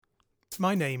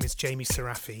My name is Jamie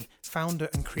Serafi, founder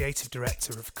and creative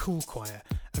director of Cool Choir,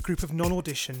 a group of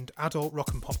non-auditioned adult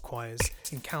rock and pop choirs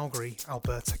in Calgary,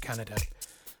 Alberta, Canada.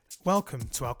 Welcome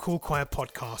to our Cool Choir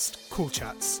podcast, Cool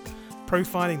Chats,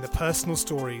 profiling the personal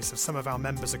stories of some of our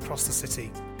members across the city.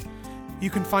 You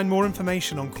can find more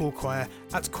information on Cool Choir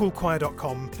at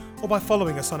coolchoir.com or by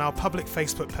following us on our public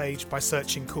Facebook page by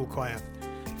searching Cool Choir.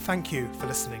 Thank you for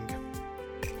listening.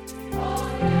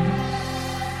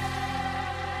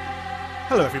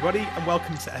 Hello everybody and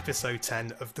welcome to episode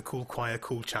 10 of the Cool Choir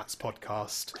Cool Chats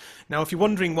podcast. Now if you're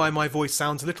wondering why my voice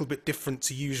sounds a little bit different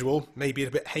to usual, maybe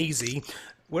a bit hazy,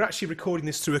 we're actually recording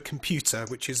this through a computer,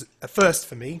 which is a first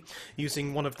for me,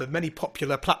 using one of the many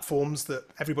popular platforms that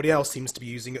everybody else seems to be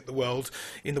using in the world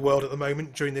at the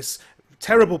moment during this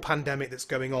terrible pandemic that's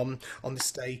going on this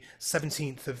day,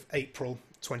 17th of April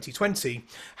 2020.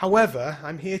 However,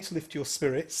 I'm here to lift your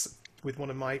spirits with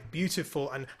one of my beautiful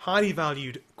and highly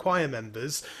valued choir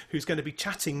members who's going to be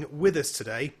chatting with us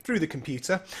today through the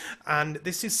computer. And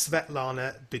this is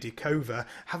Svetlana Bidikova.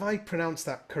 Have I pronounced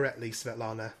that correctly,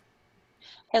 Svetlana?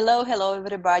 Hello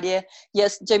everybody.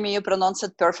 Yes, Jamie, you pronounced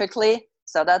it perfectly.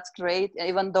 So that's great.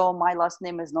 Even though my last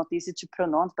name is not easy to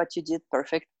pronounce, but you did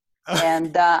perfect.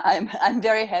 And I'm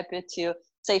very happy to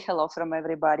say hello from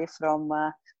everybody from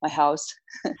my house.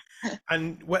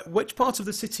 And which part of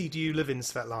the city do you live in,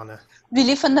 Svetlana? We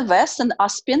live in the west, in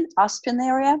Aspen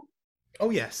area. Oh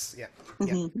yes, yeah.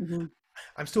 Mm-hmm.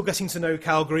 I'm still getting to know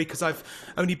Calgary because I've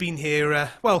only been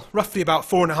here, roughly about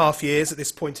 4.5 years at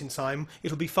this point in time.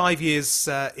 It'll be 5 years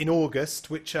in August,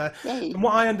 which, from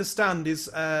what I understand, is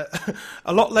a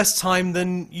lot less time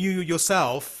than you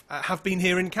yourself have been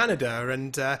here in Canada.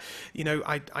 And,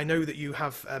 I know that you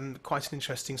have quite an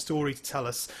interesting story to tell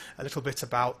us a little bit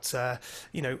about,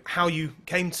 how you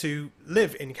came to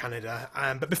live in Canada.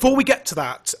 But before we get to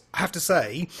that, I have to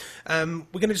say, we're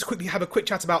going to just quickly have a quick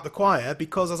chat about the choir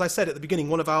because, as I said at the beginning,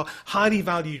 one of our highly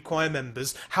valued choir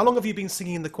members. How long have you been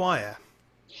singing in the choir?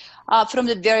 From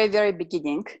the very, very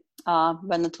beginning,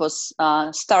 when it was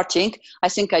starting. I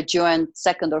think I joined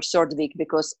second or third week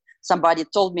because somebody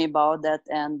told me about that,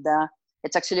 and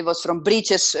it actually was from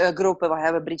British group. I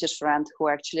have a British friend who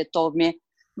actually told me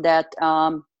that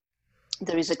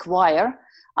there is a choir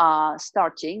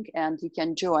starting and you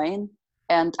can join.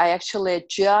 And I actually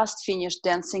just finished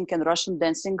dancing in Russian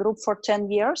dancing group for 10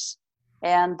 years.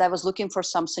 And I was looking for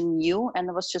something new, and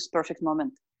it was just perfect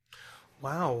moment.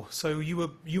 Wow! So you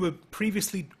were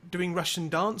previously doing Russian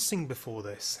dancing before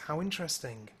this? How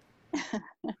interesting!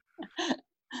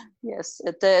 Yes,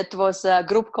 it was a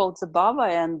group called Zabava,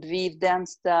 and we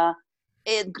danced.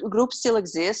 Group still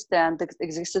exists and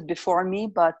existed before me,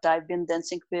 but I've been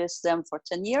dancing with them for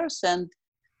 10 years, and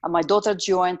my daughter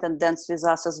joined and danced with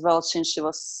us as well since she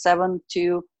was 7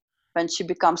 to when she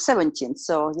becomes 17.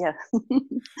 So yeah.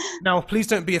 Now, please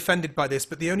don't be offended by this,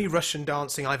 but the only Russian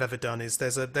dancing I've ever done is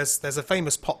there's a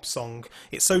famous pop song.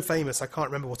 It's so famous I can't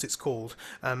remember what it's called.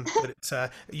 But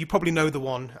you probably know the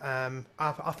one.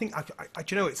 I think do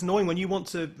you know it's annoying when you want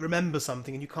to remember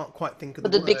something and you can't quite think of the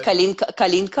word. Would it be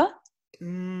Kalinka?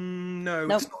 No,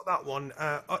 it's not that one.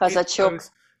 Kazachok.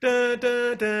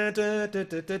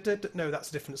 No, that's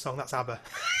a different song. That's ABBA.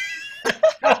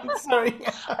 Sorry.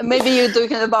 Maybe you're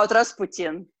talking about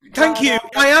Rasputin. Thank you.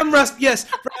 I am Rasputin.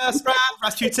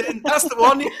 That's the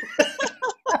one.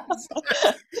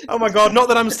 Oh my God! Not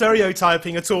that I'm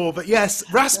stereotyping at all, but yes,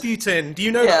 Rasputin. Do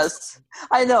you know? Yes,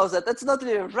 I know that. It's not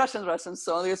really a Russian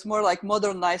song. It's more like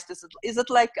modernized. Is it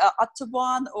like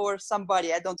Atavan or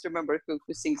somebody? I don't remember who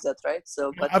sings that, right?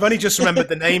 So, but I've only just remembered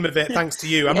the name of it, thanks to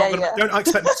you. Don't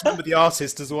expect me to remember the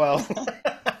artist as well.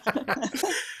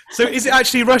 So, is it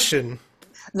actually Russian?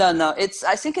 No.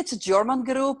 I think it's a German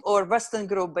group or Western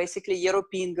group, basically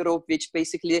European group, which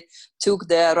basically took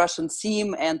the Russian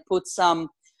theme and put some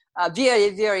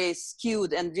very, very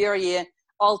skewed and very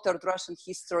altered Russian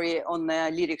history on the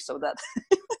lyrics of that.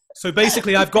 So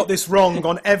basically, I've got this wrong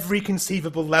on every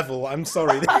conceivable level. I'm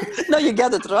sorry. No, you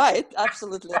get it right.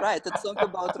 Absolutely right. It's not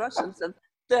about Russians and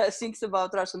things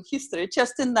about Russian history,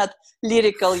 just in that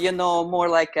lyrical, more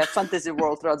like a fantasy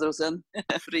world rather than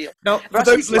real. Now, for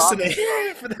those listening,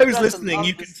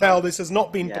 you can tell this has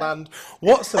not been planned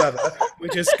whatsoever. We're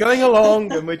just going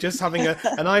along and we're just having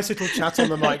a nice little chat on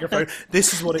the microphone.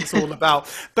 This is what it's all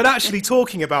about. But actually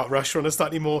talking about Russia on a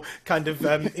slightly more kind of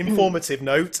informative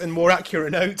note and more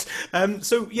accurate note.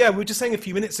 We were just saying a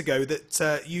few minutes ago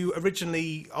that you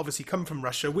originally obviously come from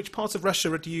Russia. Which part of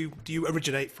Russia do you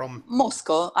originate from?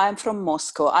 Moscow. I'm from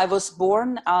Moscow. I was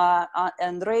born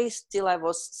and raised till I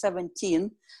was 17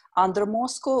 under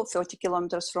Moscow, 30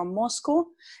 kilometers from Moscow.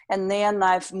 And then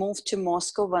I've moved to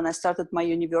Moscow when I started my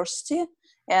university.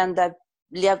 and I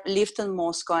lived in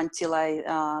Moscow until I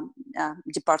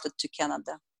departed to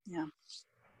Canada. Yeah.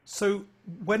 So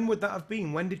when would that have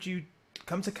been? When did you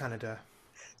come to Canada?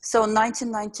 So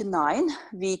 1999,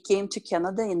 we came to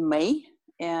Canada in May,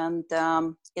 and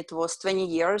it was 20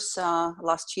 years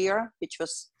last year, which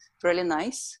was really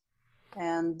nice.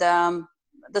 And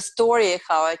the story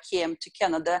how I came to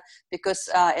Canada, because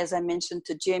as I mentioned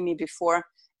to Jamie before,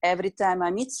 every time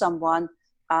I meet someone,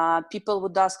 people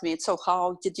would ask me, so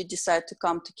how did you decide to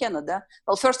come to Canada?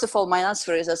 Well, first of all, my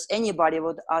answer is, as anybody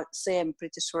would say, I'm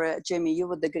pretty sure, Jamie, you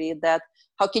would agree that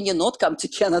how can you not come to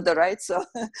Canada, right? So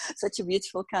such a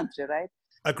beautiful country, right?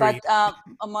 Agreed. But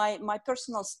my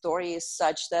personal story is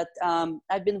such that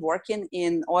I've been working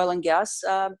in oil and gas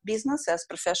business as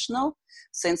professional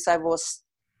since I was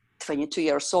 22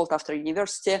 years old after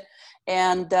university.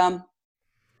 And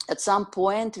at some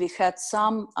point we had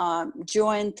some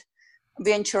joint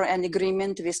venture and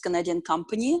agreement with Canadian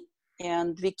company,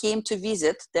 and we came to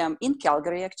visit them in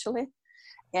Calgary actually,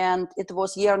 and it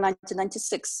was year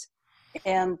 1996.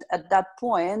 And at that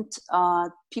point,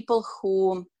 people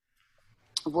who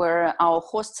were our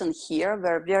hosts in here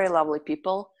were very lovely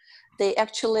people. They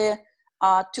actually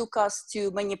took us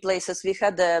to many places. We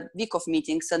had a week of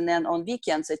meetings, and then on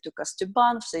weekends they took us to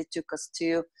Banff, they took us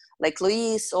to Lake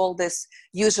Louise, all these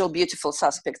usual beautiful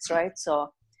suspects, right?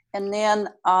 So, and then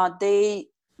they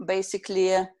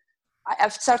basically,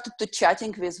 I've started to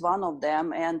chatting with one of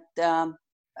them and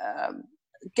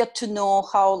get to know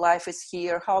how life is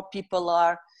here, how people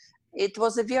are. It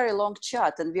was a very long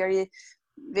chat and very,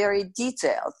 very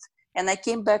detailed. And I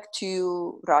came back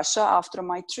to Russia after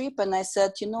my trip, and I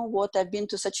said, you know what, I've been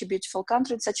to such a beautiful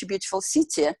country, such a beautiful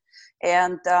city,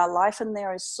 and life in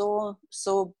there is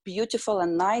so beautiful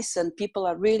and nice, and people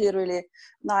are really, really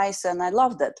nice, and I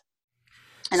loved it.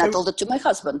 And I told it to my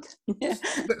husband.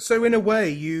 So in a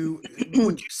way,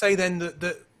 would you say then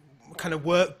that kind of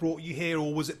work brought you here,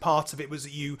 or was it part of it was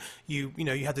that you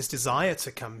had this desire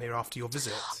to come here after your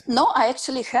visit? No, I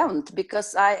actually haven't,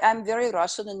 because I'm very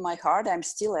Russian in my heart. I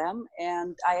still am,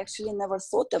 and I actually never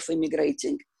thought of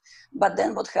immigrating. But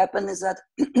then what happened is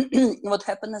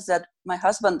that my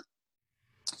husband,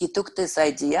 he took this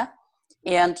idea,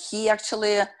 and he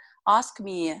actually asked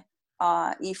me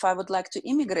if I would like to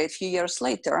immigrate a few years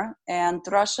later. And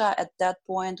Russia at that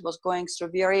point was going through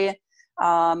very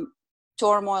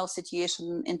turmoil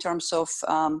situation in terms of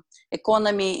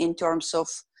economy, in terms of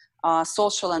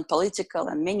social and political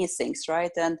and many things,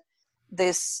 right? And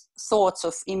these thoughts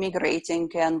of immigrating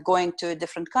and going to a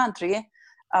different country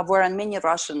were in many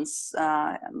Russians,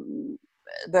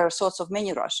 there are thoughts of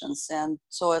many Russians, and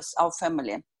so is our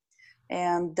family.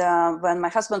 And when my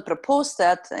husband proposed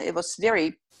that, it was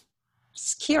very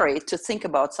scary to think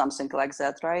about something like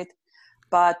that, right?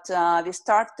 But we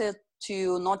started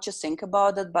to not just think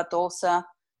about it, but also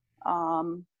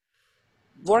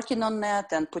working on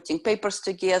that and putting papers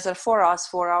together for us,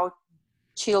 for our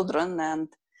children, and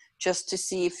just to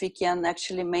see if we can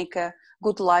actually make a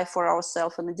good life for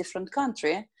ourselves in a different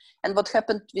country. And what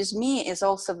happened with me is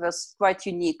also was quite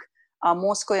unique.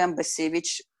 Moscow embassy,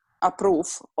 which approve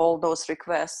all those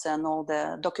requests and all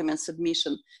the document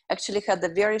submission, actually had a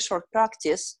very short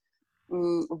practice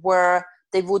where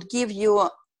they would give you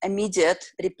immediate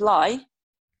reply,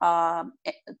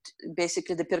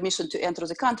 basically the permission to enter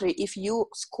the country, if you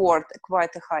scored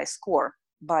quite a high score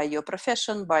by your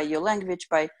profession, by your language,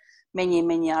 by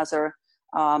many other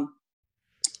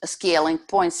scaling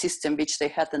point system which they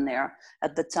had in there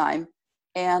at the time.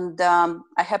 And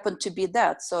I happened to be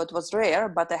that, so it was rare,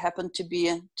 but I happened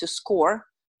to score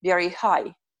very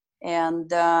high.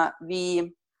 And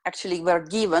we actually were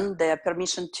given the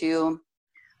permission to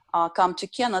come to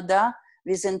Canada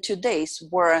within 2 days,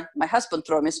 where my husband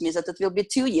promised me that it will be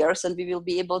 2 years and we will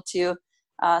be able to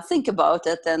think about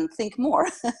it and think more.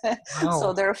 Wow.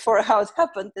 So therefore, how it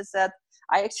happened is that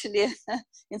I actually,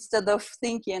 instead of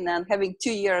thinking and having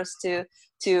 2 years to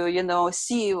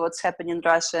see what's happening in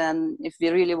Russia, and if we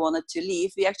really wanted to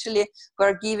leave, we actually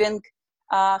were given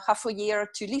half a year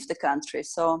to leave the country.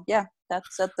 So yeah,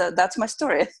 that's my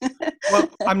story. Well,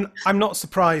 I'm not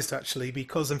surprised actually,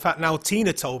 because in fact now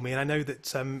Tina told me, and I know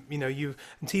that you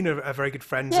and Tina are very good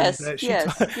friends. Yes, and,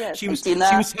 yes. She was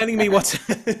telling me what.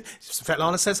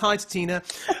 Svetlana says hi to Tina.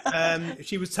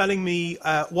 She was telling me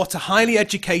what a highly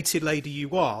educated lady you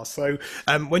are. So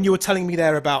when you were telling me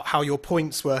there about how your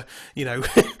points were,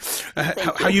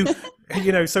 how you.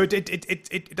 So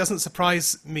it doesn't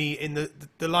surprise me in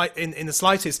the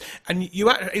slightest. And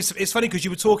it's funny because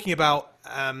you were talking about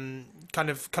kind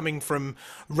of coming from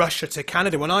Russia to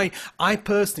Canada. When I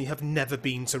personally have never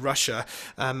been to Russia.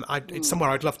 It's somewhere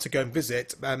I'd love to go and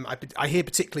visit. I hear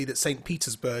particularly that St.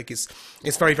 Petersburg is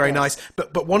very, very nice.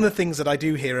 But one of the things that I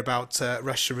do hear about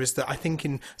Russia is that I think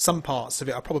in some parts of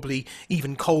it are probably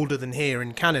even colder than here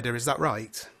in Canada. Is that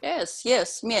right?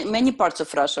 Yes. Many parts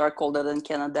of Russia are colder than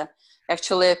Canada.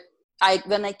 Actually,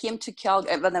 when I came to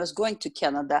Calgary, when I was going to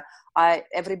Canada,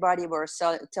 everybody were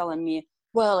telling me,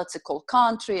 well, it's a cold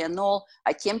country and all.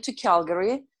 I came to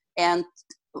Calgary, and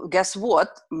guess what?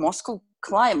 Moscow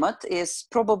climate is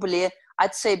probably,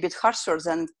 I'd say, a bit harsher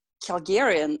than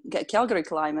Calgary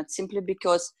climate, simply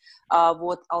because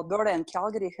what Alberta and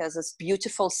Calgary has is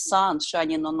beautiful sun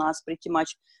shining on us pretty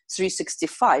much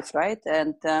 365, right?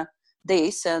 And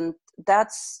days, and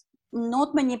that's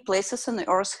not many places on the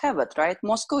earth have it, right?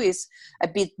 Moscow is a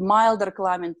bit milder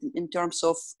climate in terms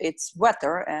of its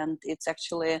weather, and it's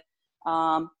actually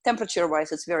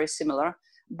temperature-wise, it's very similar,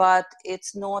 but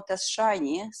it's not as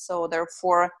shiny. So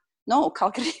therefore, no,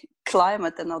 Calgary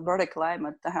climate and Alberta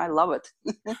climate, I love it.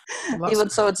 Well, even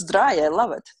so it's dry, I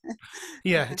love it.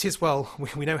 Yeah, it is. Well,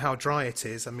 we know how dry it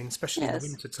is. I mean, especially in the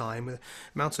winter time, the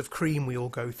amount of cream we all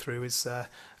go through is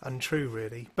untrue,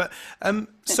 really. But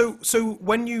so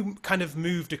when you kind of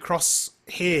moved across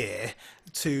here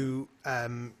to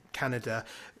Canada,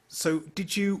 so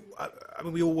did you?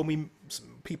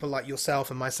 People like yourself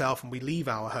and myself, and we leave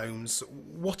our homes,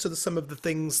 what are some of the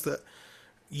things that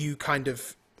you kind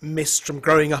of missed from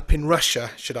growing up in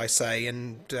Russia, should I say?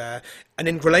 And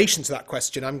in relation to that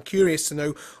question, I'm curious to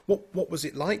know what was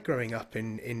it like growing up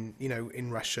in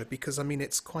Russia? Because I mean,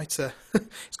 it's quite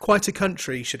a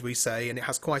country, should we say, and it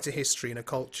has quite a history and a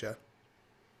culture.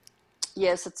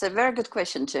 Yes, it's a very good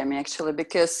question, Jamie, actually,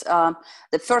 because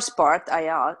the first part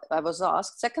I was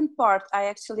asked. Second part, I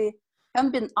actually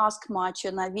haven't been asked much,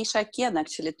 and I wish I can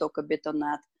actually talk a bit on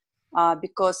that.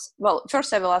 Because, well,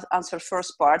 first I will answer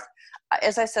first part.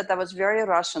 As I said, I was very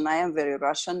Russian. I am very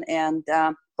Russian. And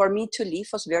for me to leave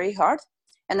was very hard.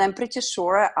 And I'm pretty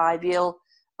sure I will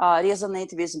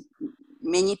resonate with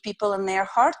many people in their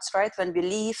hearts, right? When we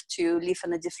leave to live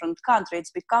in a different country,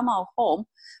 it's become our home.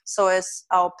 So as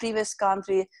our previous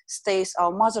country stays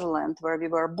our motherland where we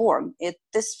were born,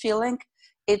 this feeling,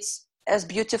 it's as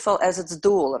beautiful as it's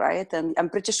dual, right? And I'm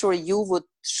pretty sure you would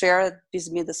share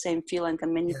with me the same feeling,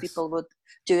 and many people would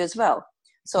do as well.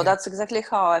 So that's exactly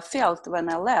how I felt when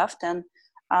I left, and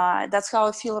that's how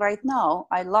I feel right now.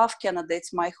 I love Canada,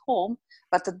 it's my home,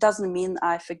 but it doesn't mean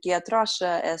I forget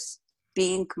Russia as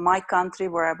being my country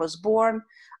where I was born.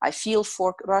 I feel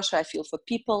for Russia, I feel for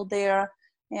people there,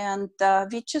 and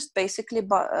we just basically,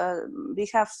 we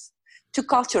have two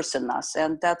cultures in us,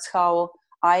 and that's how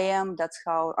I am, that's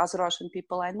how other Russian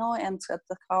people I know, and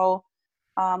that's how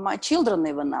my children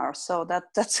even are. So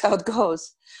that's how it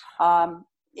goes.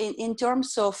 In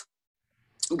terms of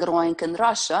growing in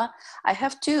Russia, I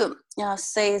have to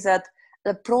say that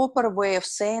the proper way of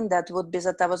saying that would be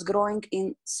that I was growing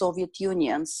in Soviet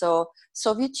Union. So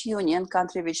Soviet Union,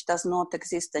 country which does not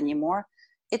exist anymore,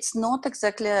 it's not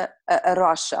exactly a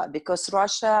Russia, because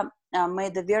Russia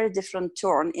made a very different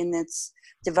turn in its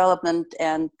development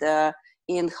and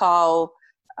in how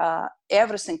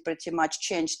everything pretty much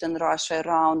changed in Russia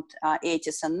around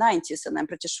 80s and 90s. And I'm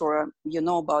pretty sure you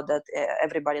know about that.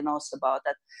 Everybody knows about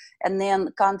that. And then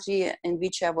country in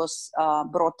which I was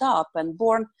brought up and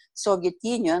born, Soviet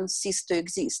Union, ceased to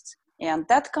exist. And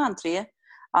that country,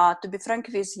 to be frank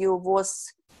with you,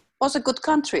 was a good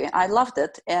country. I loved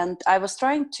it. And I was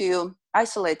trying to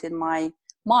isolate in my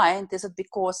mind, is it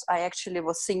because I actually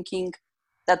was thinking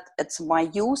that it's my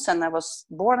youth and I was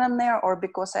born in there, or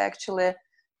because I actually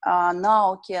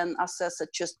now can assess it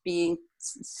just being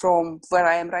from where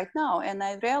I am right now? And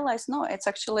I realized, no, it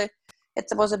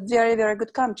was a very, very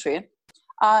good country.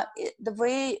 The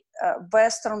way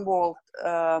Western world,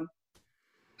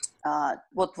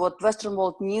 what Western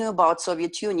world knew about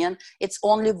Soviet Union, it's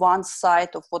only one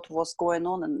side of what was going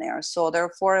on in there. So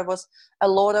therefore, it was a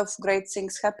lot of great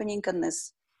things happening in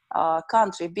this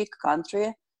country, big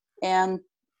country. And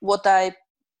what I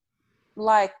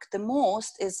like the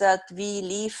most is that we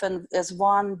live as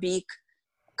one big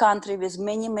country with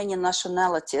many, many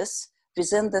nationalities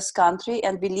within this country,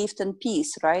 and we lived in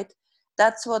peace, right?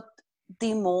 That's what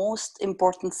the most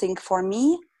important thing for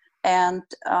me. And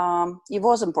it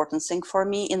was important thing for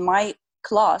me. In my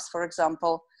class, for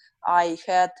example, I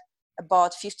had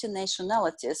about 50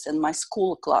 nationalities in my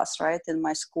school class, right? In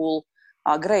my school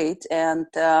grade. And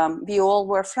we all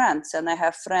were friends, and I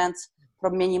have friends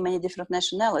from many, many different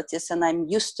nationalities, and I'm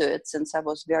used to it since I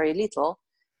was very little.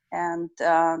 And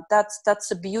that's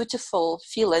a beautiful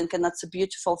feeling, and that's a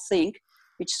beautiful thing,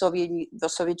 which the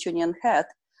Soviet Union had.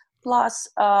 Plus,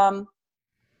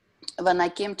 when I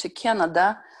came to Canada,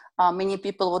 many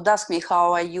people would ask me,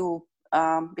 how are you,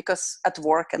 because at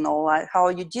work and all, how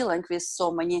are you dealing with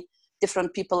so many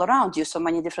different people around you, so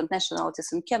many different nationalities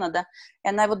in Canada?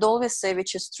 And I would always say,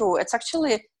 which is true, it's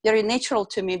actually very natural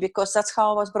to me, because that's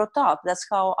how I was brought up. That's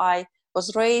how I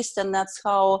was raised, and that's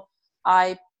how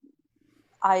I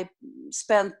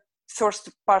spent first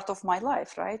part of my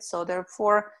life, right? So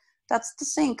therefore, that's the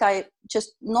thing. I just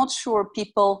not sure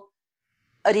people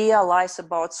realize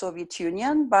about Soviet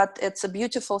Union, but it's a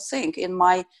beautiful thing.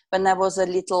 When I was a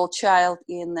little child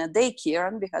in a daycare,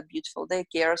 and we had beautiful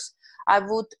daycares,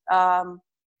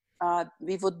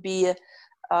 we would be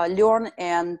learn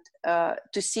and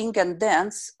to sing and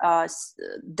dance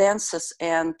dances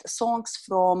and songs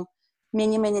from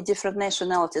many different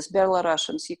nationalities: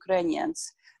 Belarusians, Ukrainians,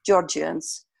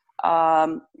 Georgians,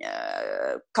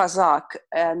 Kazakh,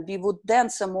 and we would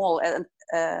dance them all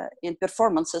in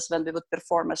performances when we would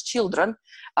perform as children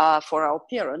for our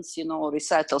parents,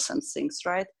 recitals and things,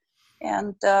 right?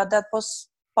 And that was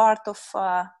part of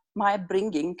my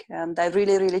bringing, and I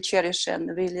really cherish and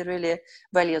really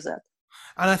value that.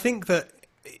 And I think that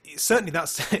certainly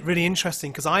that's really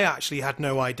interesting, because I actually had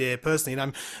no idea personally, and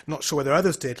I'm not sure whether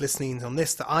others did listening on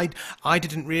this, that I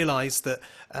didn't realize that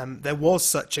there was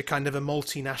such a kind of a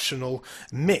multinational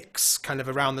mix kind of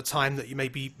around the time that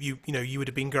you would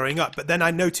have been growing up. But then I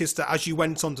noticed that as you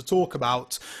went on to talk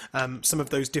about some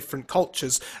of those different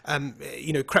cultures,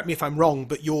 correct me if I'm wrong,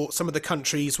 but some of the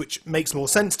countries which makes more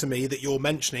sense to me that you're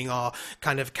mentioning are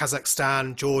kind of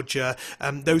Kazakhstan, Georgia,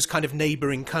 those kind of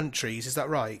neighboring countries. Is that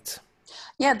right?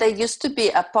 Yeah, they used to be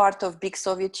a part of big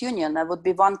Soviet Union. That would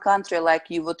be one country, like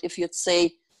if you'd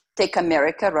say, take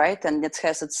America, right? And it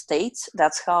has its states.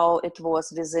 That's how it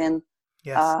was within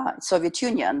Soviet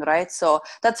Union, right? So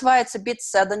that's why it's a bit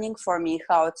saddening for me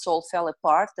how it's all fell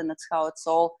apart, and it's how it's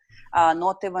all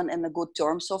not even in the good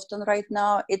terms often right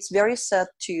now. It's very sad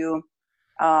to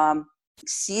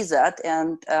see that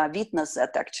and witness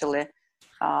that, actually.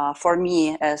 For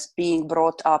me, as being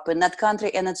brought up in that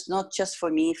country, and it's not just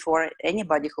for me, for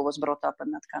anybody who was brought up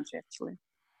in that country, actually.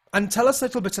 And tell us a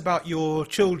little bit about your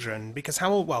children, because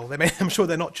I'm sure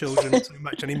they're not children so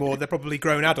much anymore. They're probably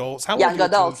grown adults. How old are your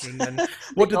children, and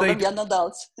what do they do? Young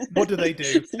adults. What do they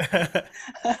do?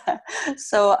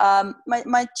 So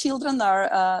my children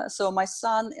are, so my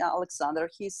son, Alexander,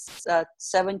 he's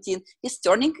 17. He's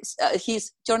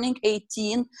turning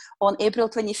 18 on April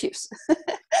 25th.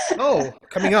 Oh,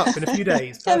 coming up in a few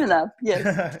days. Coming up,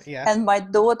 yes. Yeah. And my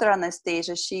daughter,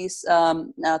 Anastasia, she's turning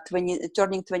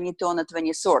 22 on the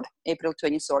 23rd, April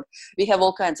 23rd. We have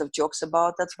all kinds of jokes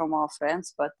about that from our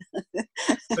friends, but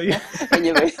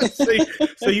anyway.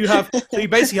 So you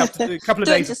basically have a couple of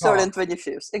days apart. 23rd and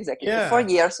 25th, exactly. Yeah. 4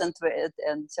 years and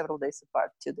several days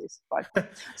apart, 2 days apart.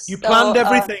 You planned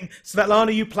everything.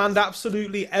 Svetlana, you planned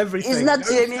absolutely everything. Isn't that no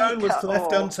Jamie? stone was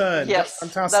left unturned. Yes,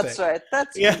 that's fantastic. That's right.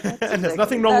 That's and there's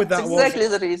nothing wrong with that. That's exactly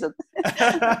the reason.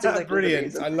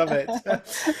 Brilliant. I love it.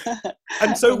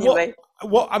 And so anyway.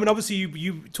 what I mean, obviously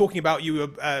you talking about you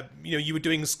were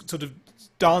doing sort of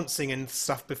dancing and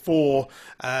stuff before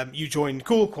you joined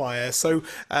Cool Choir. So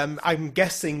I'm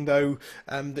guessing though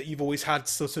that you've always had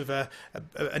sort of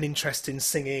an interest in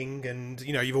singing, and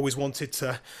you've always wanted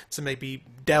to maybe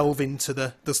delve into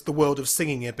the world of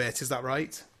singing a bit. Is that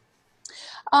right?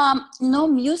 No,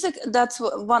 music, that's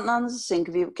one other thing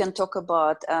we can talk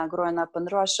about growing up in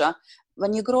Russia.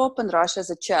 When you grow up in Russia as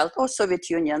a child, or Soviet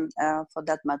Union for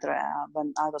that matter,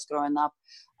 when I was growing up,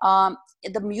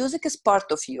 the music is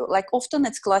part of you. Like often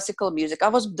it's classical music. I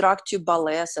was dragged to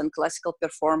ballets and classical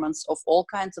performance of all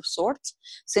kinds of sorts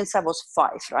since I was 5,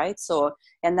 right? So,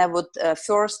 and I would,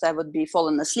 first I would be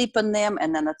falling asleep in them,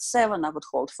 and then at 7 I would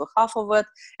hold for half of it,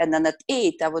 and then at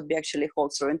 8 I would be actually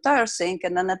hold through entire thing,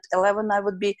 and then at 11 I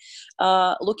would be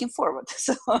looking forward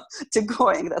to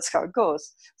going. That's how it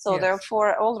goes. So yes.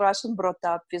 Therefore, all Russian brought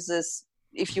up with this,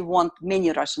 if you want, many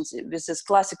Russians with this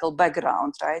classical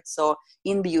background, right? So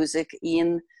in music,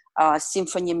 in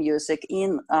symphony music,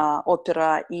 in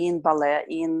opera, in ballet,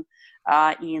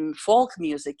 in folk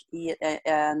music,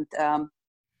 and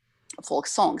folk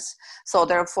songs. So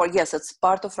therefore, yes, it's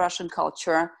part of Russian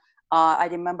culture. I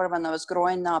remember when I was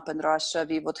growing up in Russia,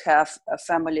 we would have a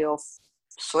family of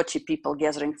 30 people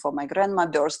gathering for my grandma's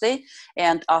birthday,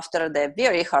 and after the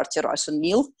very hearty Russian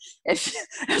meal,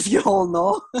 as you all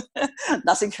know,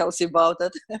 nothing healthy about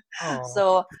it.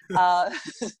 So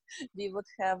we would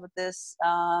have this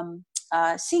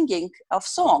singing of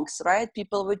songs, right?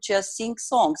 People would just sing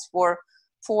songs for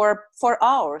for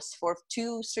hours, for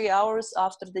 2-3 hours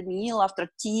after the meal, after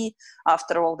tea,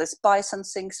 after all the spice and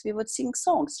things. We would sing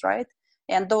songs, right?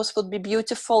 And those would be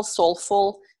beautiful,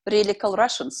 soulful, lyrical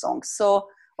Russian songs. So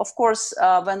of course,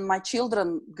 when my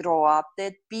children grow up,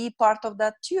 they'd be part of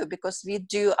that too, because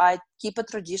I keep a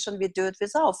tradition, we do it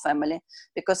with our family,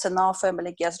 because in our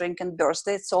family gathering and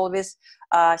birthday, it's always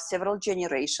several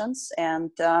generations,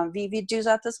 and we do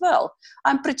that as well.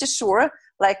 I'm pretty sure,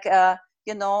 like, the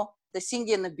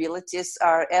singing abilities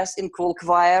are, as in cool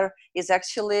choir, is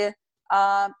actually,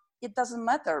 it doesn't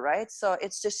matter, right? So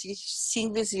it's just you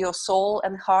sing with your soul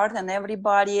and heart, and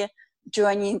everybody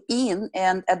joining in,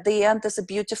 and at the end there's a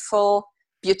beautiful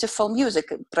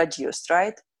music produced,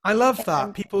 right? I love that.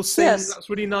 And People sing. yes, That's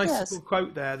really nice yes, little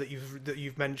quote there that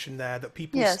you've mentioned there, that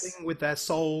people yes, sing with their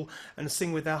soul and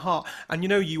sing with their heart. And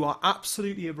you are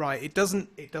absolutely right. It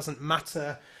doesn't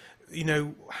matter,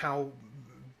 how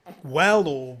well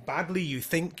or badly you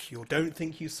think or don't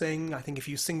think you sing. I think if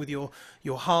you sing with your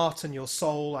heart and your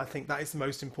soul, I think that is the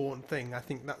most important thing. I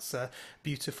think that's a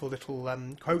beautiful little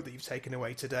quote that you've taken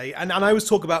away today. And I always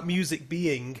talk about music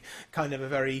being kind of a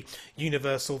very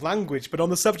universal language, but on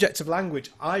the subject of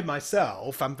language, I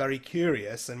myself am very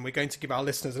curious, and we're going to give our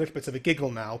listeners a little bit of a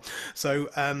giggle now. So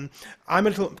I'm a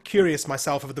little curious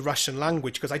myself of the Russian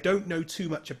language, because I don't know too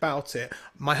much about it.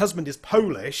 My husband is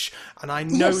Polish, and I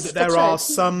know yes, that that's there are right.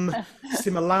 some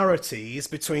similarities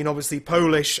between obviously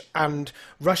Polish and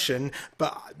Russian,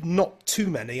 but not too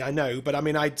many, I know. But I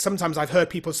mean, sometimes I've heard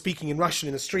people speaking in Russian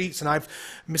in the streets, and I've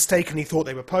mistakenly thought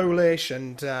they were Polish,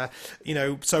 and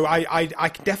so I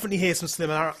can definitely hear some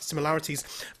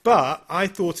similarities. But I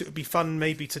thought it would be fun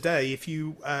maybe today if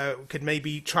you could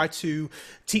maybe try to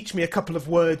teach me a couple of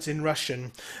words in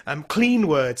Russian, clean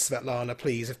words, Svetlana,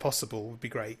 please, if possible, would be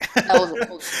great.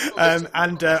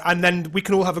 And then we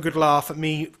can all have a good laugh at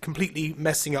me completely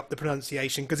messing up the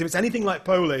pronunciation, because if it's anything like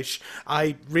Polish,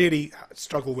 I really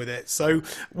struggle with it. So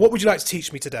what would you like to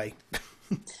teach me today?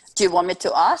 Do you want me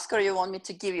to ask, or you want me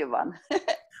to give you one?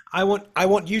 I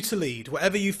want you to lead,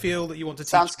 whatever you feel that you want to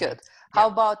teach Sounds me. good. Yeah. How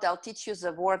about I'll teach you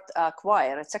the word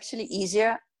choir. It's actually easy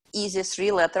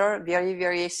 3-letter, very,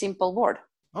 very simple word.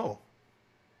 Oh.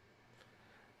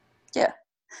 Yeah.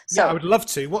 Yeah, I So, would love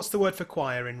to. What's the word for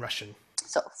choir in Russian?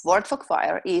 so word for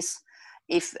choir is,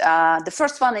 if the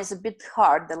first one is a bit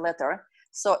hard, the letter.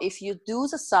 So if you do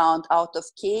the sound out of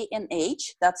K and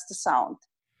H, that's the sound.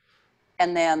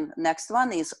 And then next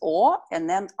one is O and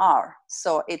then R.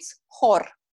 So it's hor.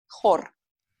 Hor.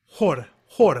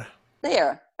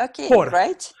 There. Okay, Hor.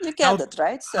 right? You Now, get it,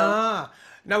 right? So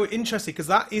now interesting, because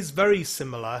that is very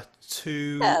similar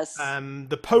to yes,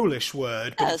 the Polish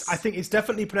word, but I yes. think it's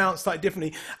definitely pronounced slightly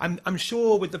differently. I'm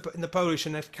sure in the Polish,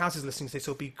 and if Kaz is listening to this,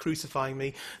 he'll be crucifying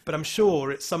me, but I'm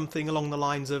sure it's something along the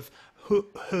lines of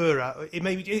hura.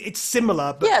 It's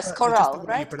similar, but Yes, just the choral, way you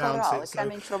right? pronounce Choral. it. So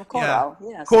Coming from yeah, choral.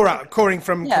 Yes,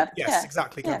 exactly. Yeah, yes, yeah,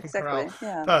 exactly, yeah, coming from chorale. exactly.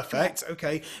 Yeah, yeah, Perfect.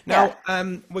 Okay. yeah.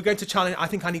 Now we're going to challenge. I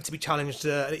think I need to be challenged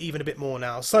even a bit more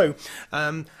now. So,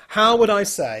 how would I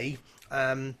say?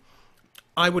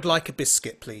 I would like a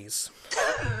biscuit, please.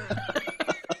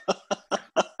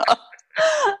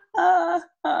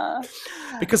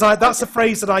 Because that's a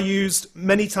phrase that I used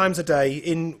many times a day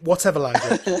in whatever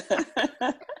language.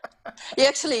 Yeah,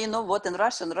 actually, you know what? In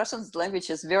Russian language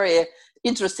is very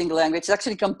interesting language. It's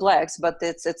actually complex, but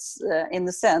it's in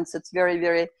the sense it's very,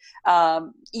 very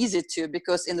easy to,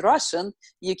 because in Russian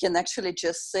you can actually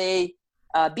just say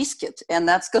biscuit, and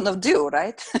that's gonna do,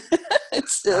 right?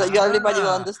 It's everybody will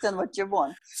Ah. understand what you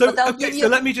want. So But I'll okay, give so you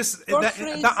let me just short that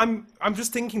phrase. I'm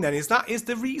just thinking then, is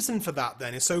the reason for that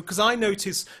then? Is so because I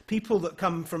notice people that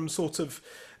come from sort of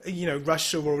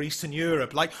Russia or Eastern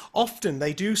Europe, like often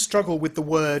they do struggle with the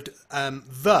word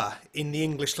the in the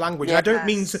English language. And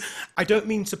Yes. I don't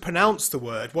mean to pronounce the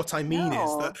word. What I mean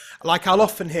is that, No. like, I'll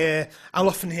often hear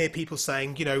people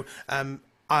saying,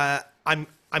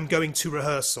 I'm going to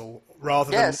rehearsal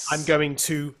rather than I'm Yes. going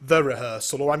to the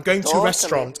rehearsal, or I'm going to Totally.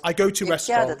 restaurant. I go to You get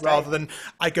restaurant it, right? rather than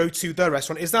I go to the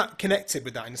restaurant. Is that connected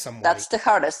with that in some way? That's the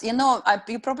hardest. You know,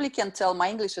 you probably can tell my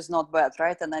English is not bad,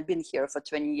 right? And I've been here for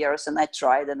 20 years, and I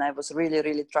tried, and I was really,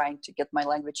 really trying to get my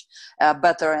language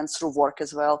better, and through work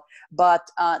as well. But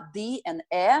the and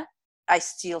I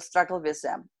still struggle with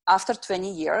them. After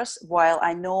 20 years, while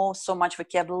I know so much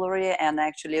vocabulary and I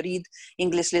actually read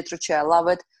English literature, I love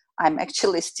it, I'm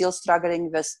actually still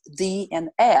struggling with the and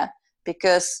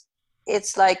because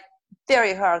it's like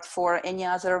very hard for any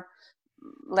other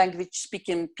language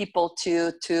speaking people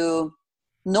to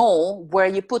know where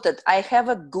you put it. I have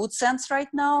a good sense right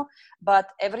now, but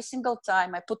every single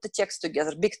time I put the text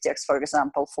together, big text, for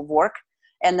example, for work,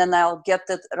 and then I'll get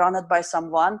it run it by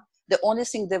someone, the only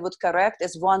thing they would correct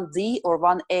is one D or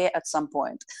one A at some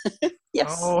point.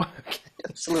 Yes. Oh, okay.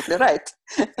 Absolutely right.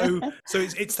 So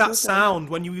it's that sound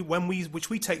which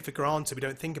we take for granted, we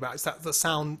don't think about. It's that the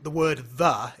sound, the word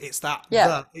the. It's that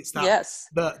Yes.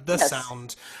 the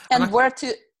sound. And where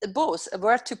to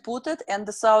put it and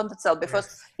the sound itself,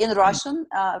 because in Russian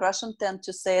tend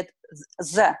to say it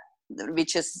z,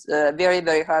 which is very,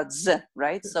 very hard z,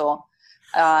 right? So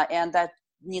and I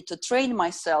need to train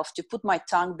myself to put my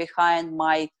tongue behind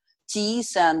my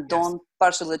teeth and don't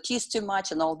parcel the teeth too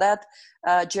much and all that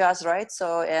jazz, right?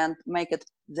 So, and make it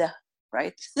the,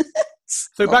 right?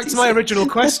 So back to my original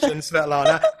question,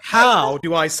 Svetlana. How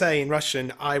do I say in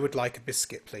Russian, I would like a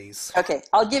biscuit, please? Okay,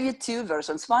 I'll give you two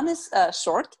versions. One is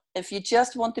short. If you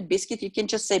just want a biscuit, you can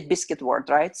just say biscuit word,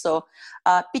 right? So,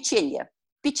 печенье.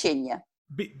 Bichinya.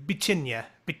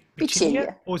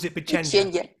 Or is it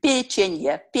bichenya?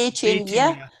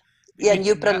 Pechenye. And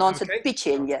you pronounce it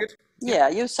pechenye. Yeah,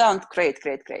 you sound great.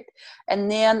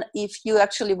 And then if you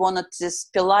actually wanted this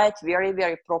polite, very,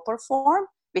 very proper form,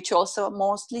 which also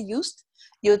mostly used,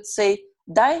 you'd say,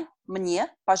 дай мне,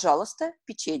 пожалуйста,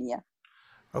 печенье.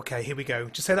 Okay, here we go.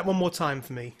 Just say that one more time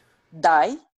for me.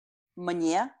 Дай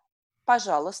мне,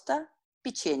 пожалуйста,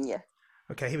 печенье.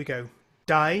 Okay, here we go.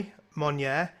 Дай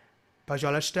мне,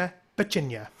 пожалуйста,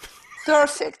 печенье.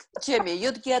 Perfect. Jimmy,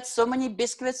 you'd get so many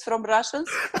biscuits from Russians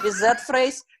with that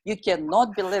phrase, you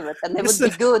cannot believe it. And they would be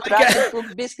good Russian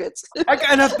cooked biscuits. I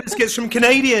get enough biscuits from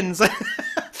Canadians.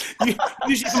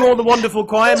 Usually from all the wonderful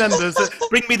choir members that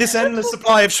bring me this endless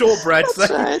supply of shortbread. That's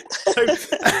right. So,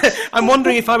 I'm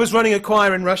wondering if I was running a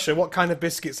choir in Russia, what kind of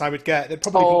biscuits I would get. They'd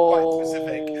probably be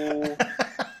quite specific.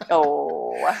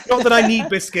 Not that I need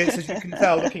biscuits, as you can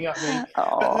tell looking at me.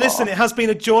 But listen, it has been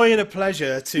a joy and a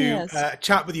pleasure to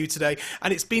chat with you today.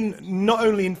 And it's been not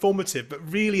only informative, but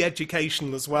really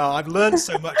educational as well. I've learned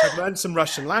so much. I've learned some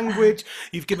Russian language.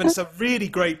 You've given us a really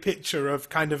great picture of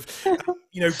kind of,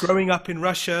 growing up in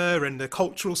Russia and the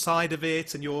cultural side of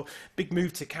it and your big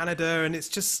move to Canada. And it's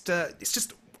just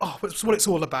it's what it's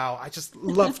all about. I just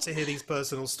love to hear these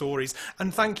personal stories.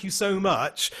 And thank you so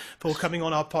much for coming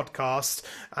on our podcast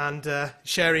and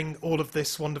sharing all of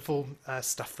this wonderful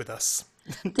stuff with us.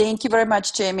 Thank you very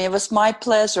much, Jamie. It was my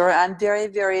pleasure. I'm very,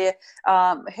 very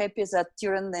happy that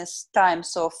during this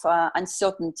times of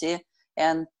uncertainty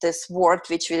and this word,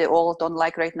 which we all don't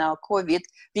like right now, COVID,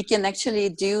 we can actually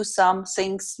do some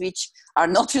things which are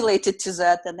not related to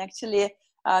that and actually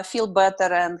feel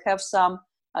better and have some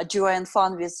joy and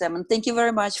fun with them. And thank you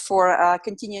very much for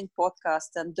continuing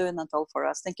podcast and doing it all for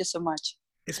us. Thank you so much.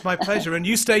 It's my pleasure. And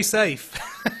you stay safe.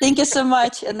 Thank you so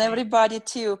much. And everybody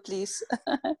too, please.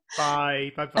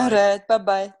 Bye. Bye-bye. All right.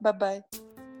 Bye-bye. Bye-bye.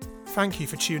 Thank you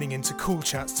for tuning in to Cool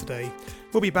Chats today.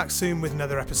 We'll be back soon with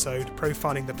another episode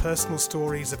profiling the personal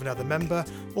stories of another member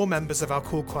or members of our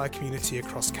Cool Choir community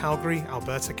across Calgary,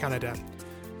 Alberta, Canada.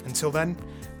 Until then,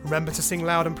 remember to sing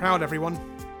loud and proud, everyone.